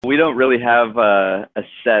we don't really have a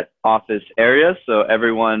set office area, so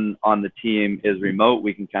everyone on the team is remote.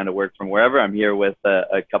 We can kind of work from wherever. I'm here with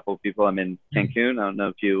a couple of people. I'm in Cancun. I don't know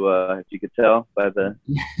if you could tell by the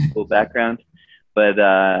cool background, but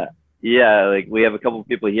yeah, like we have a couple of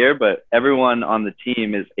people here, but everyone on the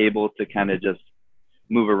team is able to kind of just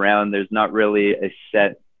move around. There's not really a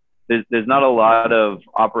set. There's not a lot of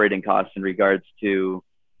operating costs in regards to,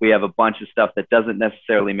 we have a bunch of stuff that doesn't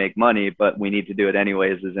necessarily make money, but we need to do it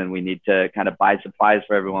anyways, as in we need to kind of buy supplies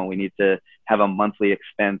for everyone. We need to have a monthly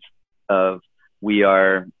expense of, we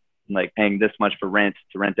are like paying this much for rent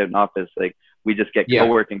to rent out an office. Like we just get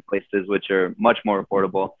co-working places, which are much more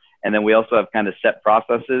affordable. And then we also have kind of set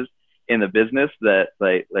processes in the business that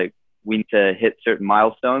like we need to hit certain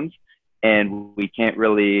milestones, and we can't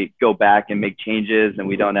really go back and make changes. And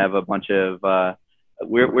we don't have a bunch of,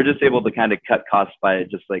 we're just able to kind of cut costs by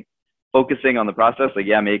just like focusing on the process. Like,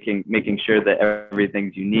 making sure that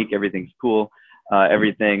everything's unique, everything's cool,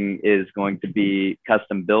 everything is going to be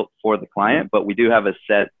custom built for the client. But we do have a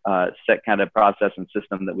set kind of process and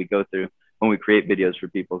system that we go through when we create videos for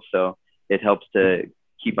people. So it helps to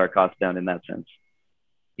keep our costs down in that sense.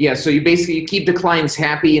 Yeah, so you keep the clients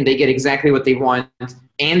happy and they get exactly what they want,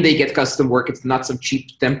 and they get custom work. It's not some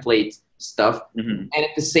cheap template stuff. And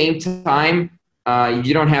at the same time,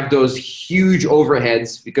 you don't have those huge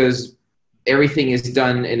overheads because everything is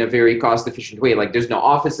done in a very cost-efficient way. Like there's no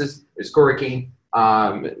offices, there's co-working.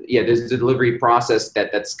 There's the delivery process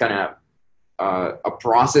that's kind of a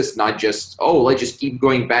process, not just, let's just keep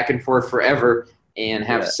going back and forth forever and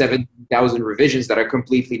have 7,000 revisions that are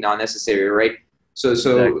completely not necessary, right? So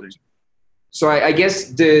I guess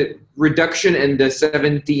the reduction in the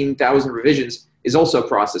 17,000 revisions is also a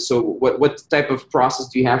process. So what type of process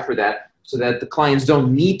do you have for that, so that the clients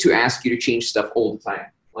don't need to ask you to change stuff all the time?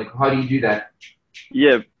 Like, how do you do that?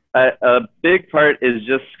 Yeah, a big part is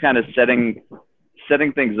just kind of setting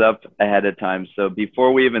things up ahead of time. So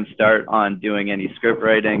before we even start on doing any script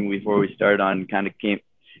writing, before we start on kind of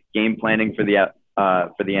game planning for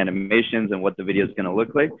the animations and what the video is going to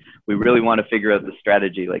look like, we really want to figure out the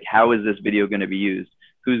strategy. Like, how is this video going to be used?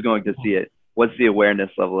 Who's going to see it? What's the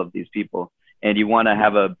awareness level of these people? And you want to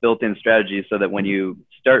have a built-in strategy so that when you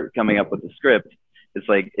start coming up with the script, it's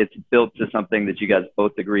like it's built to something that you guys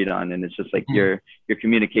both agreed on. And it's just like your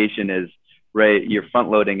communication is right. You're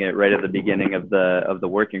front loading it right at the beginning of the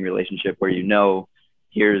working relationship, where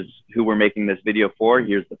here's who we're making this video for.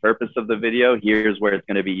 Here's the purpose of the video. Here's where it's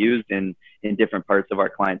going to be used in different parts of our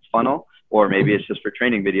client's funnel, or maybe it's just for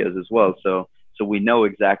training videos as well. So we know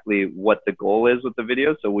exactly what the goal is with the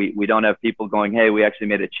video. So we don't have people going, hey, we actually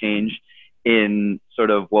made a change in sort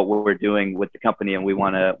of what we're doing with the company, and we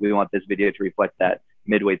want this video to reflect that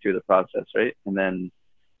midway through the process, right? And then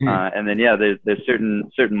there's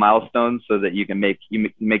certain milestones so that you can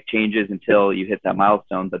make changes until you hit that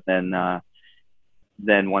milestone. But then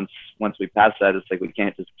once we pass that, it's like we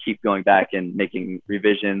can't just keep going back and making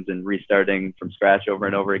revisions and restarting from scratch over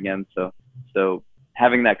and over again. So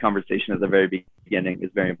having that conversation at the very beginning is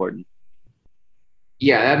very important.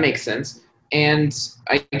 Yeah, that makes sense. And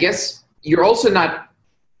I guess you're also not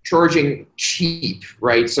charging cheap,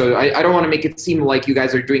 right? So I don't want to make it seem like you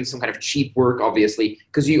guys are doing some kind of cheap work, obviously,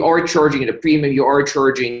 because you are charging at a premium. You are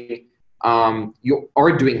charging, you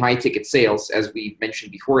are doing high ticket sales, as we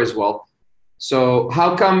mentioned before as well. So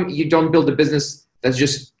how come you don't build a business that's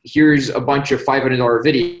just, here's a bunch of $500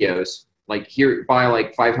 videos, like here, buy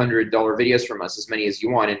like $500 videos from us, as many as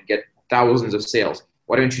you want, and get thousands of sales?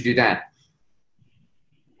 Why don't you do that?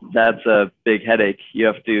 That's a big headache. You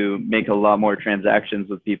have to make a lot more transactions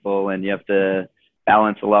with people, and you have to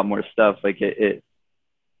balance a lot more stuff. Like it's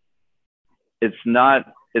not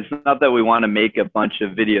that we want to make a bunch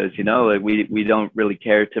of videos, like we don't really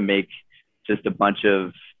care to make just a bunch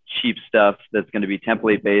of cheap stuff that's going to be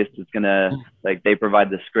template based. It's going to, like, they provide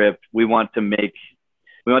the script. We want to make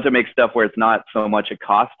stuff where it's not so much a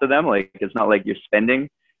cost to them. Like, it's not like you're spending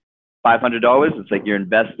 $500. It's like you're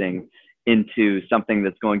investing into something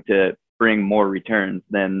that's going to bring more returns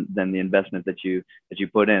than the investment that you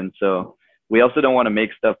put in. So we also don't want to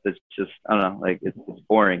make stuff that's just, I don't know, like it's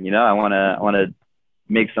boring. I want to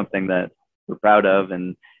make something that we're proud of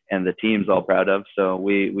and the team's all proud of. So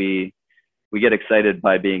we get excited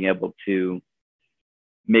by being able to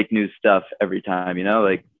make new stuff every time.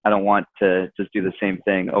 Like, I don't want to just do the same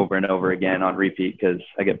thing over and over again on repeat, because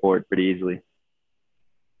I get bored pretty easily.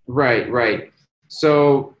 Right.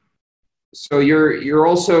 So you're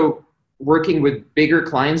also working with bigger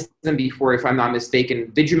clients than before, if I'm not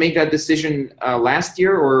mistaken. Did you make that decision last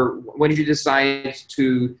year, or when did you decide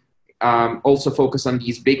to also focus on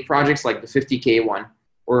these big projects like the 50K one?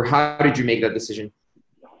 Or how did you make that decision?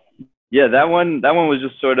 Yeah, that one was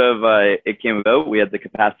just sort of it came about. We had the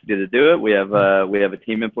capacity to do it. We have a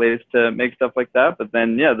team in place to make stuff like that. But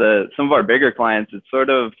then yeah, some of our bigger clients, it's sort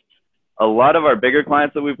of a lot of our bigger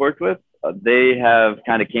clients that we've worked with, they have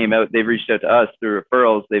kind of came out. They've reached out to us through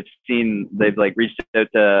referrals. They've like reached out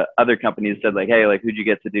to other companies, said like, hey, like who'd you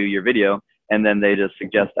get to do your video? And then they just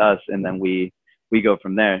suggest us, and then we go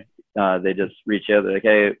from there. They just reach out. They're like,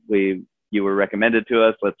 hey, you were recommended to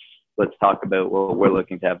us. Let's talk about what we're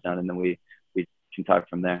looking to have done, and then we can talk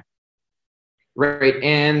from there. Right.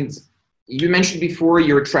 And you mentioned before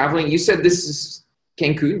you were traveling. You said this is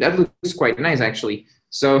Cancun. That looks quite nice, actually.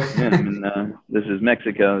 So yeah, and, this is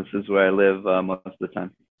Mexico. This is where I live most of the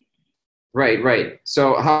time. Right.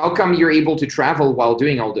 So how come you're able to travel while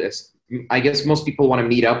doing all this? I guess most people want to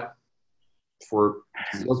meet up for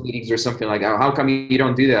sales meetings or something like that. How come you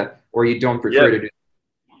don't do that, or you don't prefer to do that?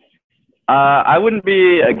 I wouldn't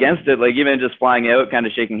be against it. Like even just flying out, kind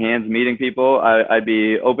of shaking hands, meeting people, I'd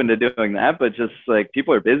be open to doing that. But just like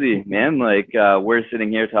people are busy, man. Like we're sitting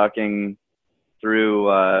here talking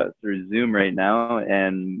through Zoom right now,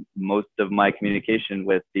 and most of my communication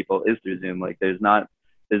with people is through Zoom. Like there's not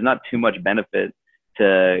too much benefit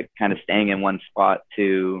to kind of staying in one spot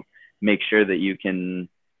to make sure that you can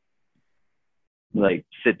like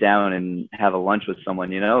sit down and have a lunch with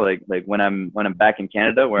someone, you know, like when I'm back in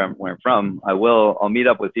Canada where I'm from, I'll meet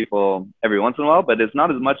up with people every once in a while, but it's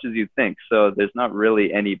not as much as you think. So there's not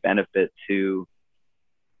really any benefit to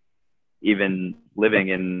even living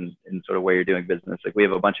in sort of where you're doing business. Like we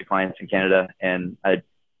have a bunch of clients in Canada, and I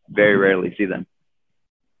very rarely see them.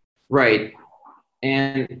 Right.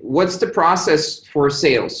 And what's the process for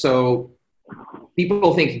sales? So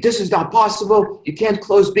people think this is not possible. You can't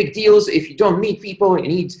close big deals if you don't meet people. You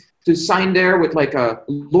need to sign there with like a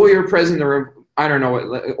lawyer present, or I don't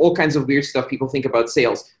know, all kinds of weird stuff people think about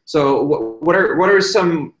sales. So what are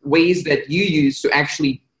some ways that you use to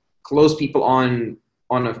actually close people on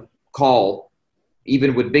a call,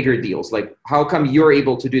 even with bigger deals? Like how come you're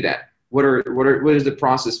able to do that? What is the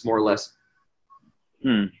process more or less?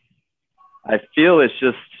 I feel it's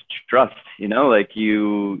just trust, you know, like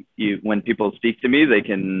you when people speak to me, they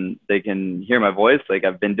can hear my voice. Like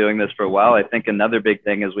I've been doing this for a while. I think another big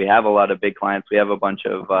thing is we have a lot of big clients. We have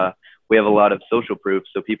a lot of social proof,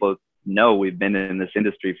 so people know we've been in this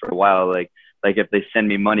industry for a while. Like if they send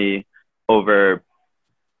me money over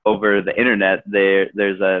the internet,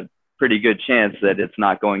 there's a pretty good chance that it's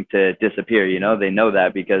not going to disappear. You know, they know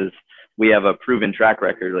that because we have a proven track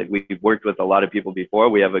record. Like we've worked with a lot of people before.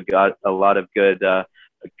 We have a lot of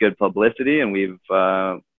good publicity, and we've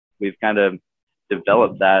kind of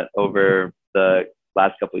developed that over the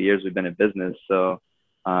last couple of years we've been in business. So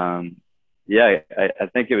yeah, I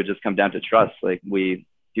think it would just come down to trust. Like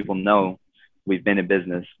people know we've been in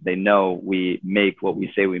business. They know we make what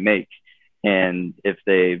we say we make, and if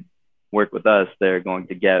they work with us, they're going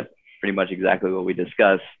to get pretty much exactly what we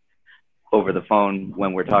discuss over the phone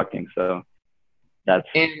when we're talking. So that's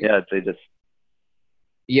they just.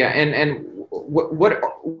 Yeah, and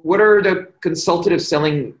what are the consultative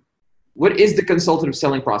selling? What is the consultative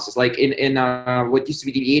selling process like in what used to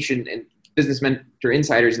be Deviation and Business Mentor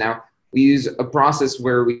Insiders? Now we use a process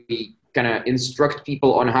where we kind of instruct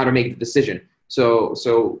people on how to make the decision.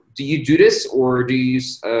 So do you do this, or do you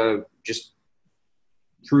use just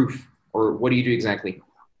proof, or what do you do exactly?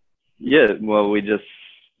 Yeah, well, you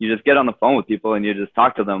just get on the phone with people and you just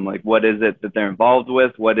talk to them. Like, what is it that they're involved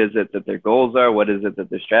with? What is it that their goals are? What is it that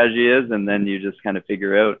their strategy is? And then you just kind of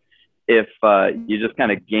figure out if you just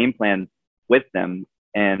kind of game plan with them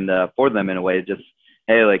and for them in a way. Just,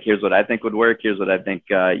 hey, like, here's what I think would work. Here's what I think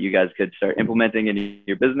you guys could start implementing in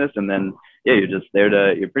your business. And then, yeah,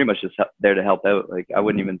 you're pretty much just there to help out. Like, I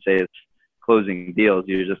wouldn't even say it's closing deals.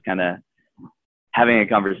 You're just kind of having a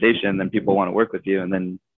conversation, then people want to work with you. And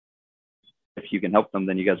then if you can help them,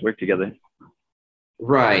 then you guys work together.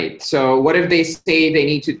 Right. So what if they say they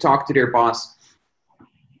need to talk to their boss?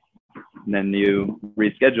 And then you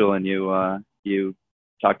reschedule and you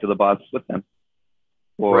talk to the boss with them,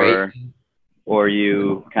 or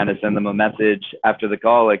you kind of send them a message after the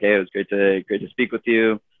call, like, hey, it was great to speak with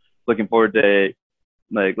you. Looking forward to,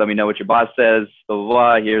 like, let me know what your boss says. Blah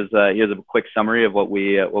blah blah. Here's a quick summary of what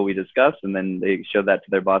we discussed, and then they show that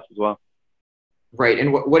to their boss as well. Right.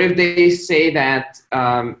 And what if they say that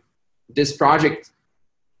this project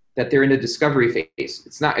that they're in the discovery phase,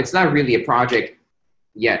 it's not really a project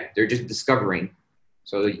yet. They're just discovering.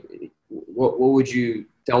 So what would you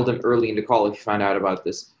tell them early in the call if you found out about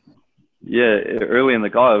this? Yeah, early in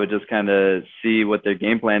the call, I would just kind of see what their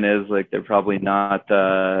game plan is. Like they're probably not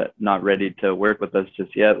ready to work with us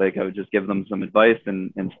just yet. Like I would just give them some advice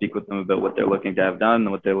and speak with them about what they're looking to have done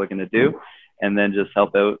and what they're looking to do, and then just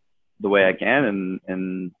help out the way I can.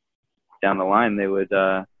 And down the line, they would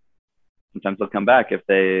sometimes they'll come back if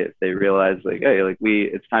they realize like, hey, like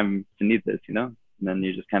it's time to need this, you know. And then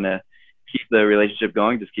you just kind of keep the relationship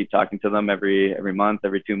going. Just keep talking to them every month,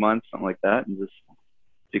 every 2 months, something like that, and just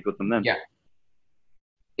speak with them then. Yeah.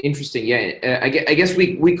 Interesting. Yeah. I guess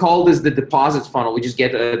we call this the deposit funnel. We just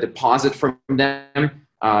get a deposit from them,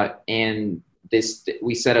 and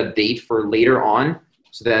we set a date for later on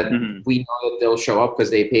so that we know that they'll show up because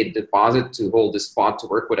they paid the deposit to hold the spot to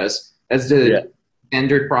work with us. That's the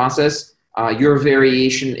standard process. Your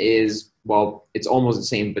variation is, well, it's almost the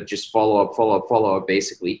same, but just follow up,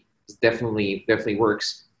 basically. It definitely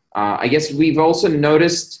works. I guess we've also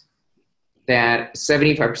noticed that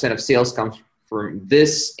 75% of sales comes from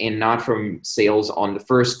this and not from sales on the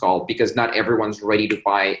first call, because not everyone's ready to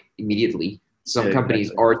buy immediately. Some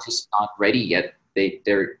companies are just not ready yet.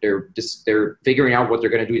 They're figuring out what they're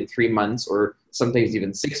going to do in 3 months, or sometimes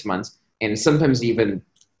even 6 months, and sometimes even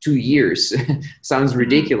 2 years. Sounds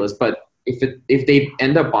ridiculous, but if they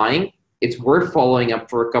end up buying, it's worth following up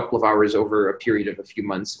for a couple of hours over a period of a few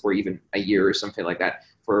months or even a year or something like that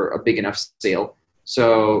for a big enough sale.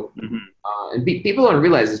 So, and people don't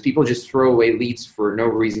realize this. People just throw away leads for no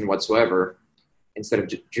reason whatsoever instead of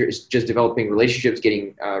just developing relationships,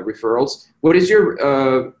 getting referrals. What is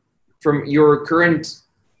your, from your current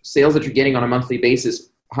sales that you're getting on a monthly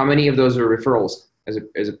basis, how many of those are referrals as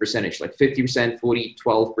a percentage? Like 50%, 40,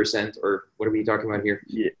 12%, or what are we talking about here?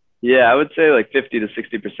 Yeah, I would say like 50 to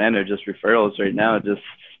 60% are just referrals right now. Just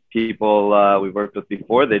people we've worked with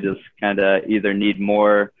before. They just kind of either need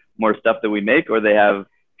more stuff that we make, or they have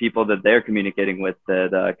people that they're communicating with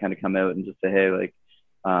that kind of come out and just say, hey, like,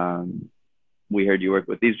 we heard you work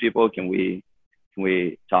with these people. Can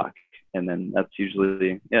we talk? And then that's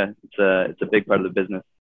usually, it's a big part of the business.